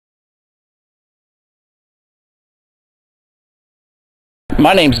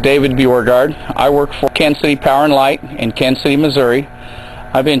My name's David Beauregard. I work for Kansas City Power and Light in Kansas City, Missouri.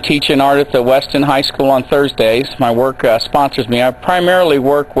 I've been teaching art at the Weston High School on Thursdays. My work sponsors me. I primarily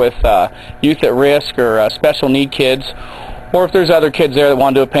work with youth at risk or special need kids, or if there's other kids there that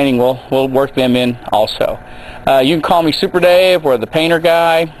want to do a painting, we'll work them in also. You can call me Super Dave or the painter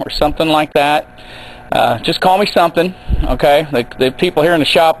guy or something like that. Just call me something, okay? The people here in the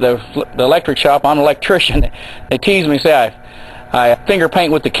shop, the electric shop, I'm an electrician, they tease me, say I finger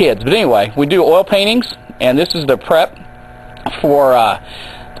paint with the kids. But anyway, we do oil paintings, and this is the prep for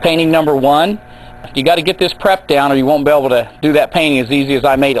painting number 1. You got to get this prep down or you won't be able to do that painting as easy as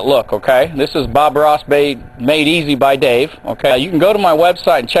I made it look, okay? This is Bob Ross Made Easy by Dave, okay? You can go to my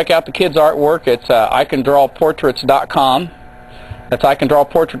website and check out the kids' artwork. It's icandrawportraits.com. That's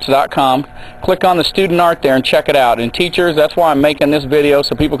icandrawportraits.com. Click on the student art there and check it out. And teachers, that's why I'm making this video,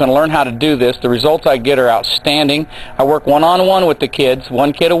 so people can learn how to do this. The results I get are outstanding. I work one-on-one with the kids,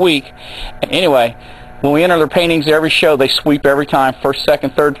 1 kid a week. Anyway, when we enter their paintings every show, they sweep every time, 1st,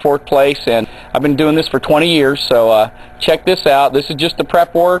 2nd, 3rd, 4th place. And I've been doing this for 20 years, so check this out. This is just the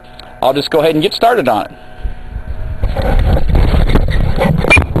prep work. I'll just go ahead and get started on it.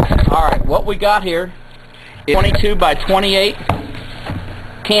 All right, what we got here is 22 by 28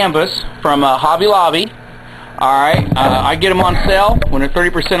 canvas from Hobby Lobby. Alright, I get them on sale. When they're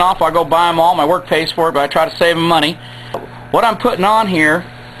 30% off, I go buy them all. My work pays for it, but I try to save them money. What I'm putting on here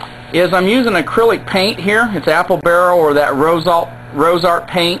is I'm using acrylic paint here. It's Apple Barrel or that Rose Art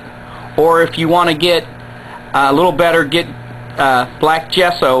paint. Or if you want to get a little better, get black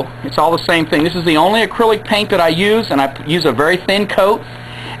gesso. It's all the same thing. This is the only acrylic paint that I use, and I use a very thin coat.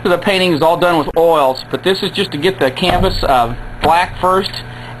 The painting is all done with oils, but this is just to get the canvas black first,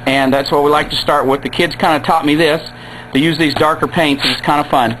 and that's what we like to start with. The kids kind of taught me this. They use these darker paints, and it's kind of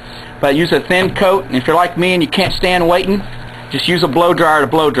fun. But use a thin coat, and if you're like me and you can't stand waiting, just use a blow dryer to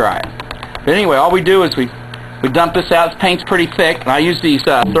blow dry it. But anyway, all we do is we dump this out. This paint's pretty thick, and I use these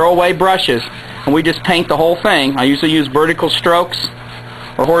throwaway brushes, and we just paint the whole thing. I usually use vertical strokes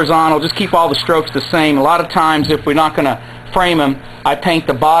or horizontal. Just keep all the strokes the same. A lot of times, if we're not going to frame them, I paint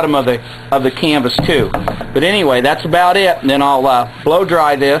the bottom of the canvas too. But anyway, that's about it. And then I'll blow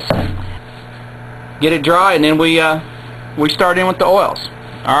dry this, get it dry, and then we start in with the oils.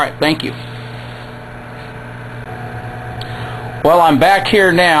 All right, thank you. Well, I'm back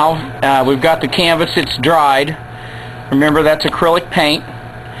here now. We've got the canvas. It's dried. Remember, that's acrylic paint.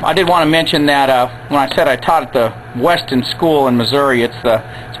 I did want to mention that when I said I taught at the Weston School in Missouri, it's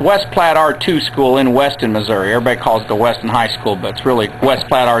West Platte R2 School in Weston, Missouri. Everybody calls it the Weston High School, but it's really West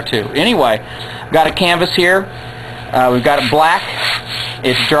Platte R2. Anyway, I've got a canvas here. We've got it black.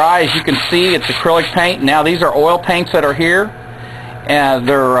 It's dry, as you can see. It's acrylic paint. Now, these are oil paints that are here.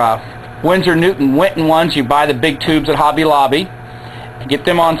 They're Winsor Newton Winton ones. You buy the big tubes at Hobby Lobby. Get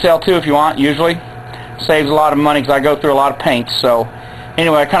them on sale, too, if you want, usually. Saves a lot of money because I go through a lot of paints, so...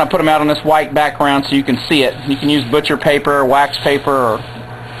 Anyway, I kind of put them out on this white background so you can see it. You can use butcher paper, wax paper,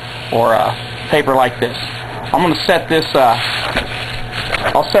 or paper like this. I'm going to set this,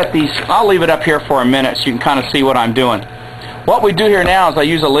 I'll leave it up here for a minute so you can kind of see what I'm doing. What we do here now is I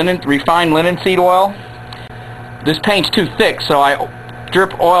use a refined linseed oil. This paint's too thick, so I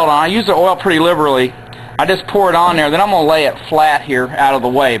drip oil on. I use the oil pretty liberally. I just pour it on there, then I'm going to lay it flat here out of the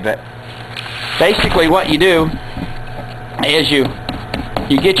way. But basically what you do is you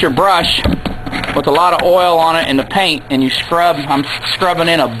get your brush with a lot of oil on it and the paint, and you scrub. I'm scrubbing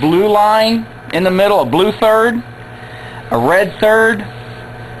in a blue line in the middle, a blue third, a red third,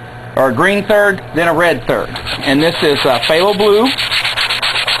 or a green third, then a red third. And this is phthalo blue,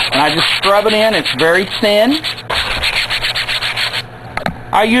 and I just scrub it in. It's very thin.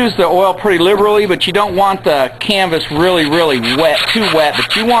 I use the oil pretty liberally, but you don't want the canvas really wet, too wet,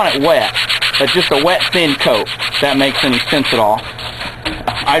 but you want it wet. But just a wet, thin coat, if that makes any sense at all.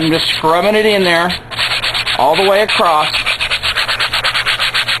 I'm just scrubbing it in there all the way across.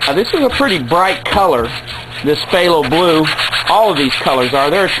 This is a pretty bright color, this phthalo blue. All of these colors are.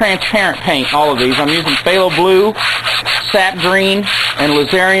 They're a transparent paint, all of these. I'm using phthalo blue, sap green, and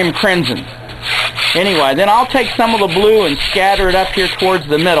Lizarium crimson. Anyway, then I'll take some of the blue and scatter it up here towards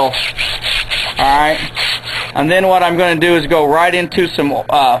the middle. Alright. And then what I'm going to do is go right into some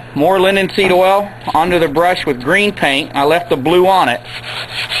more linseed oil onto the brush with green paint. I left the blue on it.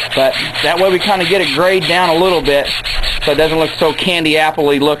 But that way we kind of get it grayed down a little bit so it doesn't look so candy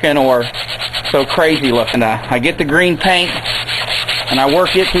apple-y looking or so crazy looking. I get the green paint and I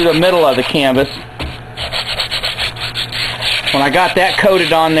work it through the middle of the canvas. When I got that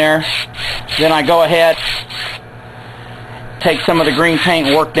coated on there, then I go ahead, take some of the green paint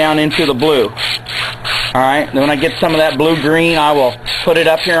and work down into the blue. Alright, then when I get some of that blue-green, I will put it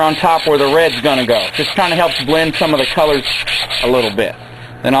up here on top where the red's going to go. Just kind of helps blend some of the colors a little bit.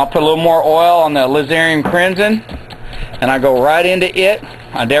 Then I'll put a little more oil on the Alizarin Crimson, and I go right into it.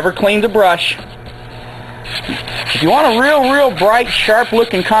 I never clean the brush. If you want a real bright,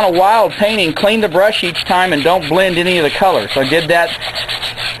 sharp-looking, kind of wild painting, clean the brush each time and don't blend any of the colors. I did that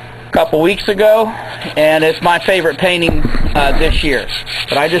a couple weeks ago, and it's my favorite painting this year.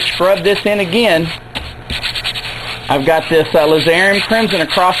 But I just scrubbed this in again. I've got this Alizarin Crimson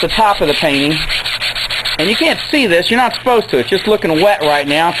across the top of the painting. And you can't see this, you're not supposed to. It's just looking wet right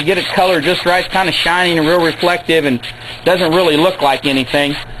now. If you get it colored just right, it's kind of shining and real reflective and doesn't really look like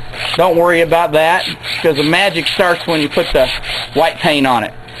anything. Don't worry about that, because the magic starts when you put the white paint on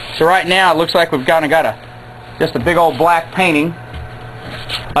it. So right now it looks like we've kind of got just a big old black painting,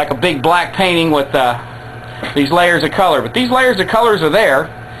 like a big black painting with these layers of color. But these layers of colors are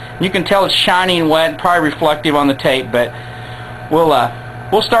there. You can tell it's shiny and wet, probably reflective on the tape, but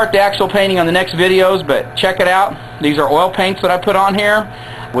we'll start the actual painting on the next videos, but check it out. These are oil paints that I put on here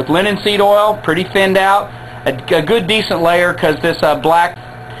with linseed oil, pretty thinned out. A good decent layer, because this black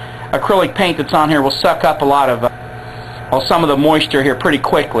acrylic paint that's on here will suck up a lot of some of the moisture here pretty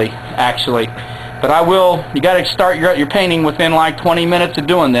quickly, actually. But you got to start your painting within like 20 minutes of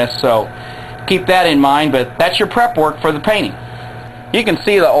doing this, so keep that in mind. But that's your prep work for the painting. You can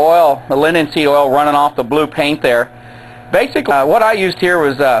see the oil, the linseed oil running off the blue paint there. Basically, what I used here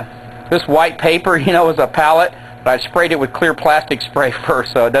was this white paper, as a palette, but I sprayed it with clear plastic spray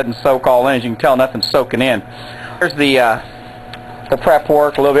first so it doesn't soak all in. As you can tell, nothing's soaking in. There's the prep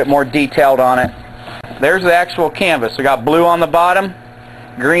work, a little bit more detailed on it. There's the actual canvas. We got blue on the bottom,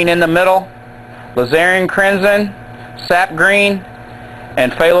 green in the middle, Alizarin Crimson, sap green,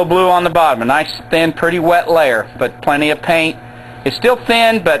 and phthalo blue on the bottom. A nice, thin, pretty wet layer, but plenty of paint. It's still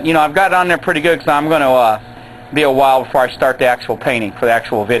thin, but I've got it on there pretty good, because I'm going to be a while before I start the actual painting for the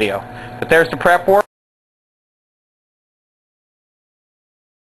actual video. But there's the prep work.